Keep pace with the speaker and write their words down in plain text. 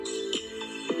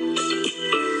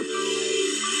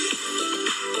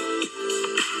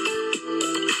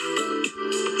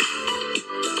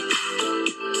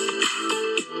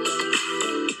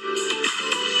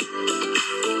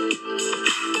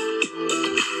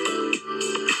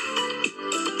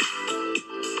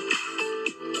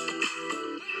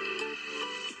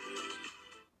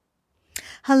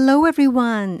Hello,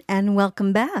 everyone, and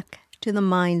welcome back to the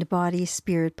Mind, Body,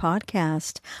 Spirit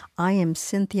podcast. I am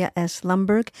Cynthia S.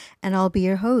 Lumberg, and I'll be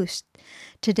your host.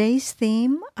 Today's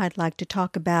theme, I'd like to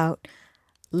talk about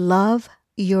love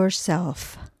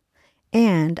yourself.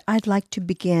 And I'd like to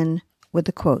begin with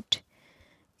a quote.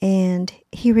 And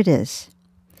here it is.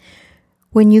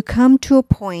 When you come to a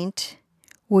point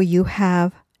where you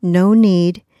have no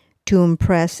need to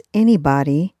impress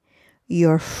anybody,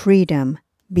 your freedom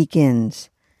begins.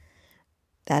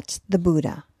 That's the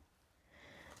Buddha.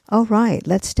 All right,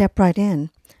 let's step right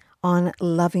in on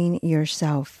loving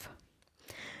yourself.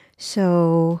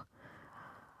 So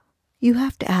you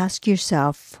have to ask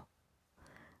yourself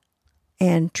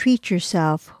and treat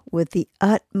yourself with the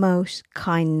utmost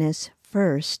kindness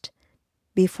first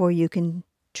before you can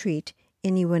treat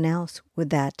anyone else with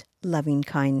that loving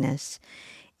kindness.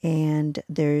 And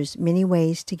there's many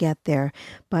ways to get there,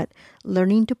 but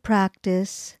learning to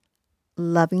practice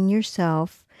loving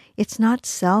yourself, it's not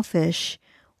selfish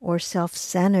or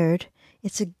self-centered.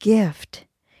 It's a gift.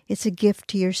 It's a gift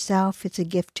to yourself. It's a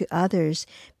gift to others,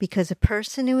 because a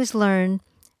person who has learned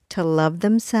to love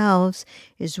themselves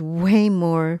is way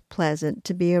more pleasant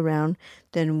to be around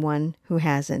than one who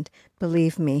hasn't.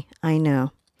 Believe me, I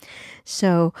know.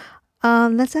 So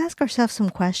let's ask ourselves some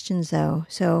questions, though.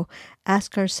 So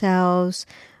ask ourselves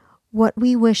what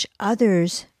we wish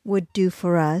others would do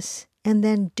for us, and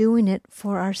then doing it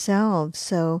for ourselves.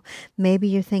 So maybe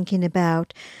you're thinking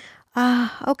about,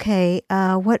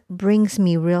 what brings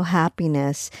me real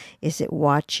happiness? Is it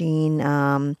watching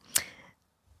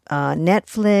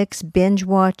Netflix, binge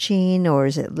watching, or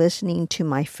is it listening to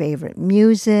my favorite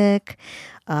music?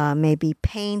 Maybe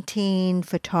painting,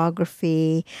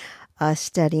 photography,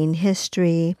 studying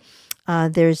history.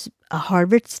 There's a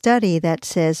Harvard study that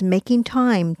says making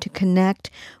time to connect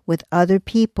with other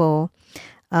people,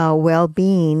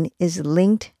 well-being is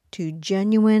linked to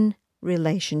genuine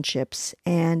relationships,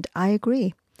 and I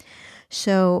agree.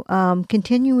 So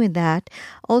continuing that,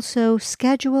 also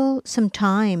schedule some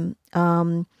time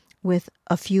with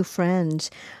a few friends,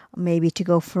 maybe to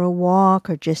go for a walk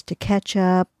or just to catch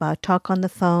up, talk on the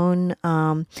phone,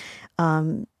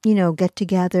 get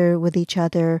together with each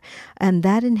other, and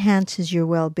that enhances your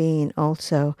well-being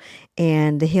also,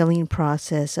 and the healing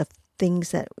process of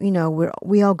things that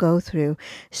we all go through.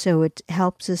 So it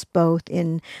helps us both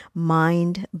in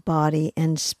mind, body,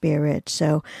 and spirit.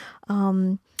 So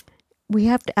we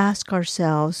have to ask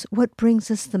ourselves what brings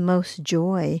us the most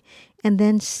joy, and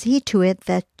then see to it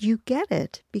that you get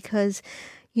it, because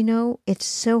it's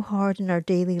so hard in our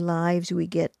daily lives. We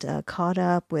get caught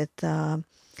up with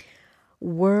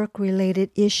work-related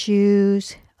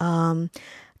issues,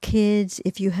 kids,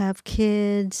 if you have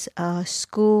kids,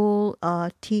 school,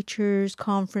 teachers,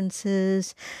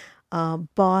 conferences,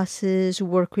 bosses,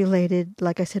 work-related,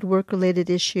 like I said, work-related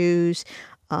issues,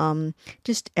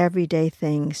 just everyday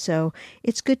things. So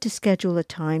it's good to schedule a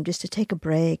time just to take a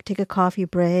break, take a coffee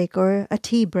break or a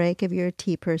tea break if you're a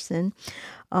tea person,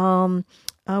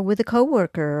 with a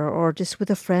coworker or just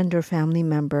with a friend or family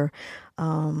member.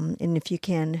 And if you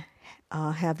can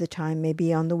have the time,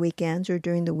 maybe on the weekends or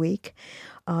during the week,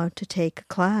 to take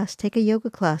a yoga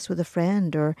class with a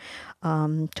friend, or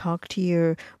talk to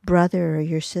your brother or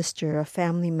your sister, a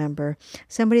family member,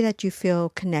 somebody that you feel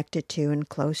connected to and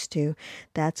close to.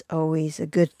 That's always a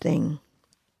good thing.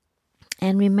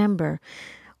 And remember,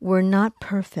 we're not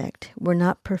perfect. We're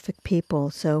not perfect people.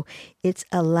 So it's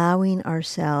allowing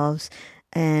ourselves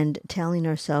and telling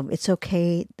ourselves it's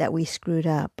okay that we screwed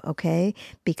up, okay?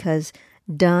 Because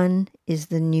done is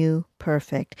the new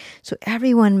perfect. So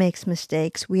everyone makes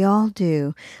mistakes. We all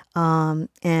do. But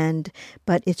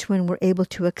it's when we're able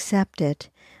to accept it,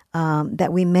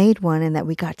 that we made one and that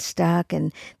we got stuck,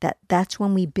 and that's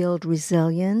when we build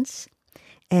resilience.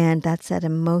 And that's that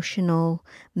emotional,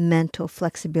 mental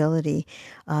flexibility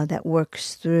that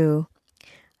works through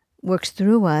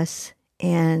us,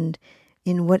 and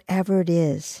in whatever it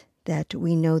is that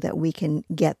we know that we can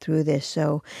get through this.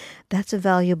 So that's a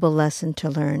valuable lesson to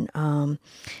learn.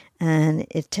 And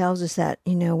it tells us that,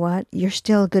 you know what, you're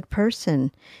still a good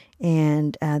person,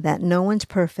 and that no one's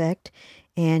perfect,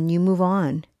 and you move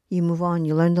on. You move on.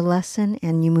 You learn the lesson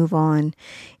and you move on.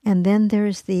 And then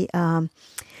there's the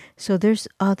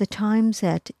times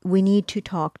that we need to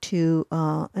talk to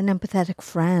an empathetic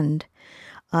friend,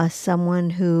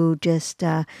 someone who just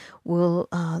will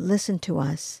listen to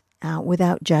us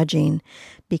without judging,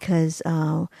 because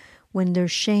when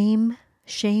there's shame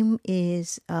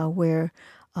is where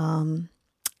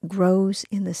grows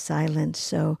in the silence.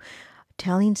 So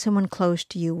telling someone close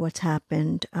to you what's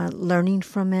happened, learning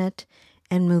from it,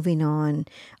 and moving on.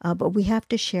 But we have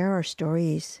to share our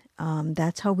stories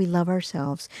That's how we love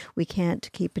ourselves. We can't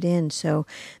keep it in. So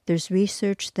there's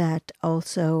research that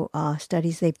also,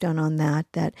 studies they've done on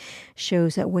that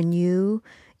shows that when you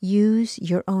use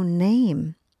your own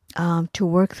name to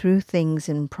work through things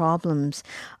and problems,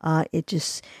 it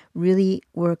just really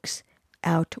works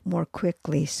out more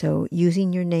quickly. So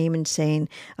using your name and saying,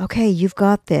 okay, you've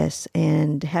got this,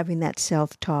 and having that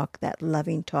self-talk, that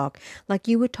loving talk, like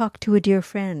you would talk to a dear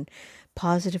friend.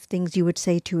 Positive things you would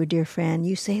say to a dear friend,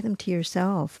 you say them to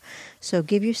yourself. So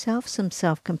give yourself some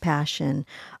self-compassion.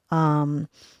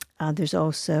 There's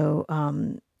also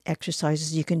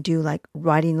exercises you can do, like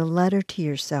writing a letter to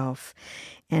yourself.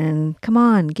 And come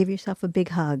on, give yourself a big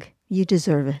hug. You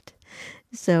deserve it.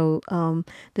 So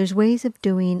there's ways of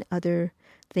doing other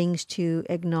things to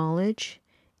acknowledge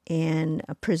and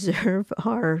preserve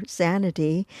our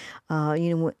sanity,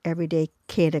 everyday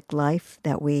chaotic life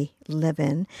that we live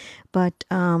in. But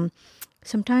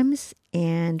sometimes,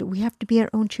 and we have to be our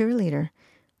own cheerleader.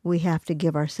 We have to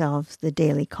give ourselves the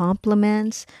daily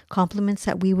compliments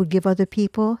that we would give other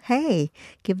people. Hey,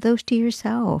 give those to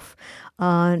yourself.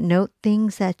 Note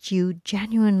things that you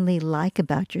genuinely like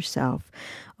about yourself.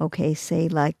 Okay, say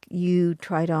like you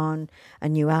tried on a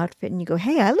new outfit and you go,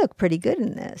 hey, I look pretty good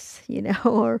in this,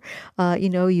 or,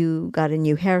 you got a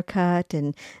new haircut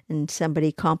and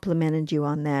somebody complimented you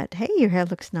on that. Hey, your hair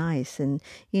looks nice. And,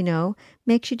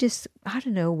 makes you just,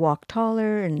 walk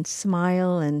taller and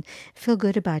smile and feel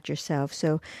good about yourself.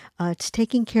 So it's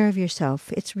taking care of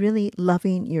yourself. It's really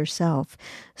loving yourself.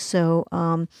 So,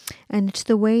 and it's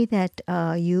the way that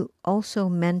you also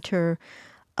mentor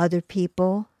other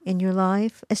people in your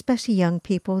life, especially young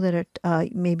people that are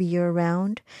maybe you're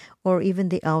around, or even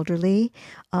the elderly.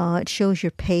 It shows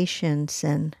your patience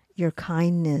and your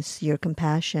kindness, your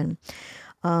compassion.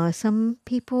 Some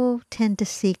people tend to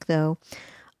seek, though,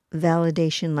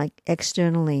 validation like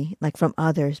externally, like from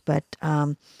others, but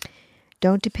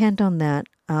don't depend on that.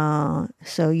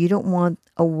 So you don't want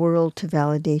a world to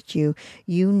validate you.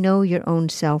 You know your own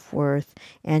self-worth,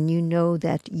 and you know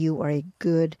that you are a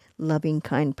good, loving,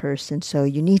 kind person. So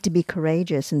you need to be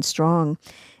courageous and strong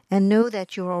and know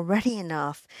that you're already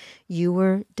enough. You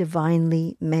were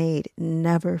divinely made.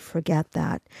 Never forget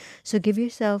that. So give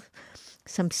yourself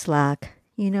some slack,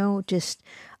 just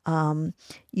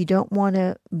you don't want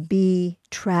to be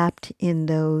trapped in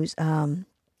those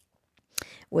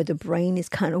where the brain is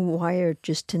kind of wired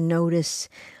just to notice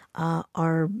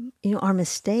our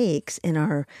mistakes and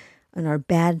our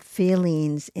bad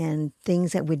feelings and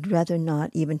things that we'd rather not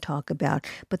even talk about.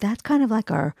 But that's kind of like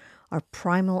our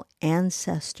primal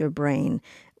ancestor brain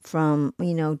from,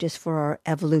 just for our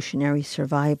evolutionary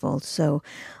survival. So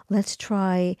let's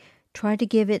try to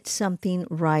give it something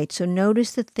right. So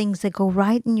notice the things that go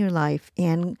right in your life,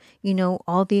 and,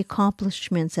 all the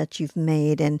accomplishments that you've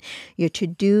made, and your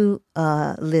to-do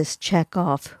list check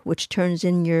off, which turns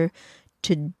in your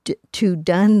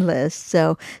to-done list.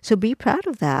 So be proud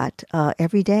of that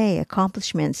every day.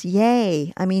 Accomplishments.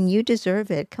 Yay. I mean, you deserve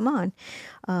it. Come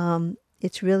on.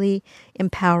 It's really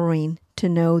empowering to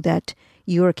know that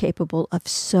you are capable of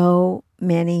so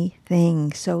many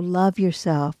things. So love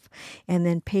yourself, and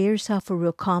then pay yourself a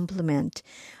real compliment.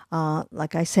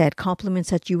 Like I said,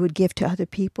 compliments that you would give to other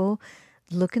people.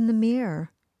 Look in the mirror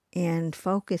and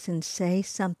focus and say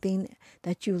something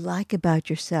that you like about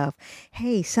yourself.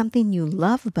 Hey, something you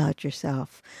love about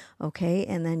yourself. Okay,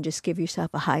 and then just give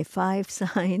yourself a high five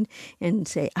sign and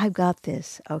say, "I've got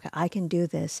this. Okay, I can do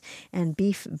this." And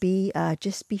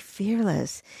just be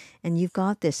fearless. And you've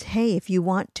got this. Hey, if you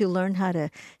want to learn how to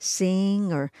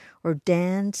sing or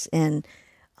dance, and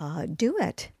do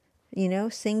it.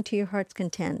 Sing to your heart's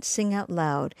content. Sing out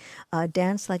loud.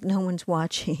 Dance like no one's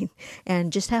watching,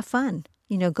 and just have fun.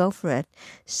 Go for it.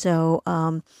 So,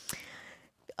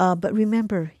 but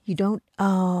remember, you don't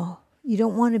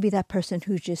want to be that person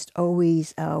who's just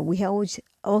always, we always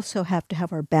also have to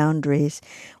have our boundaries.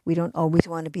 We don't always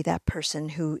want to be that person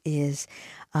who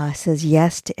says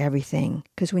yes to everything.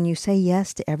 Because when you say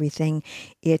yes to everything,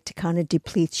 it kind of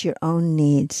depletes your own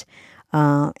needs,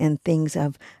 and things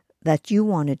that you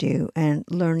want to do, and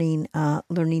learning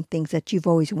things that you've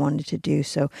always wanted to do.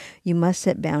 So you must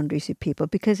set boundaries with people,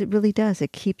 because it really does.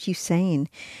 It keeps you sane,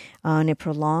 and it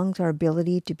prolongs our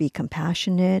ability to be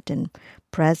compassionate and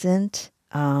present,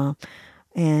 and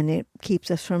it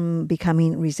keeps us from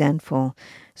becoming resentful.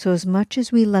 So as much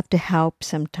as we love to help,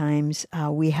 sometimes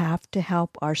we have to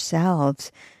help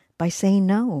ourselves by saying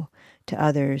no to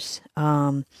others.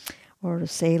 Or to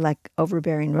say like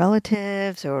overbearing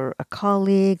relatives or a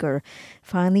colleague, or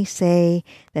finally say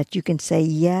that you can say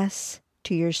yes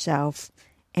to yourself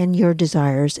and your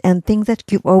desires and things that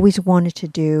you've always wanted to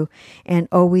do and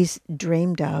always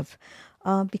dreamed of.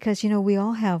 Because, we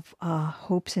all have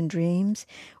hopes and dreams.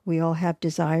 We all have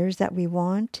desires that we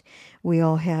want. We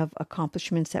all have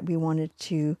accomplishments that we wanted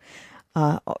to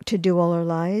do all our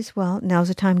lives. Well, now's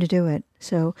the time to do it.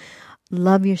 So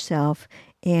love yourself.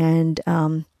 And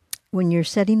when you're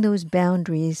setting those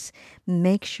boundaries,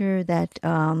 make sure that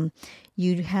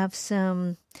you have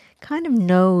some kind of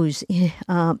no's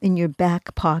in your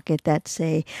back pocket that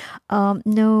say,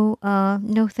 no,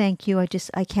 thank you.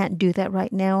 I can't do that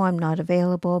right now. I'm not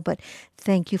available, but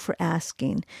thank you for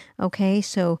asking. Okay.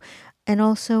 So, and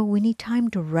also we need time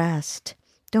to rest.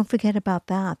 Don't forget about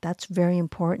that. That's very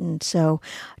important. So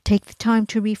take the time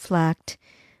to reflect,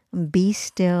 be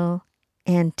still,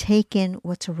 and take in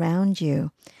what's around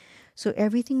you. So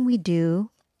everything we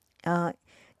do,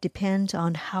 depends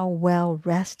on how well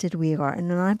rested we are.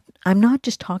 And I'm not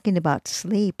just talking about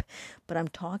sleep, but I'm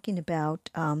talking about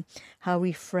how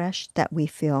refreshed that we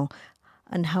feel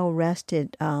and how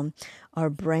rested our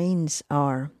brains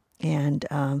are, and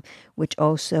which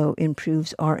also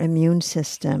improves our immune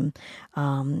system.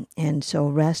 And so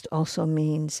rest also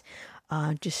means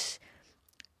just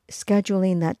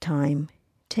scheduling that time,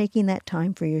 taking that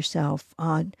time for yourself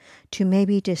to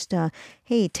maybe just,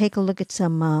 hey, take a look at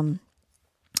some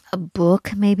a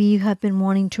book maybe you have been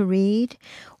wanting to read,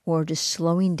 or just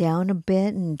slowing down a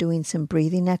bit and doing some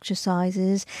breathing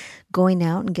exercises, going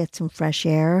out and get some fresh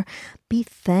air. Be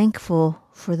thankful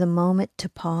for the moment to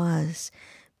pause.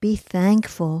 Be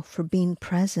thankful for being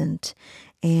present,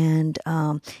 and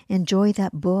enjoy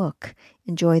that book.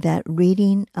 Enjoy that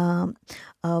reading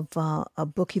of a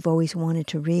book you've always wanted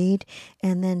to read,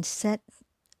 and then set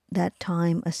that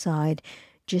time aside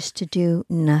just to do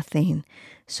nothing.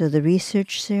 So the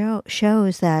research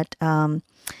shows that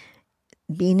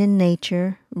being in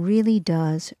nature really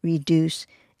does reduce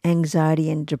anxiety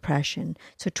and depression.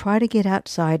 So try to get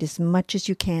outside as much as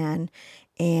you can,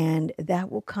 and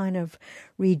that will kind of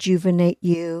rejuvenate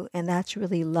you. And that's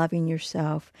really loving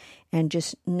yourself and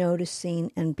just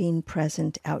noticing and being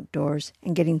present outdoors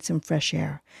and getting some fresh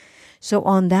air. So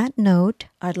on that note,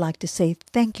 I'd like to say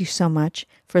thank you so much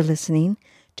for listening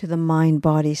to the Mind,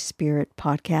 Body, Spirit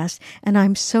podcast. And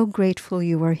I'm so grateful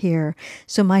you are here.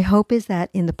 So my hope is that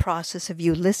in the process of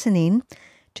you listening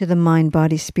to the Mind,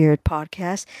 Body, Spirit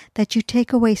podcast, that you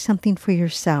take away something for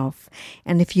yourself.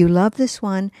 And if you love this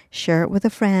one, share it with a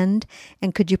friend.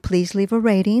 And could you please leave a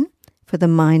rating for the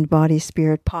Mind, Body,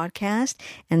 Spirit podcast,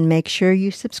 and make sure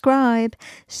you subscribe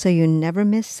so you never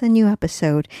miss a new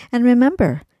episode. And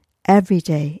remember, every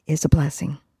day is a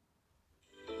blessing.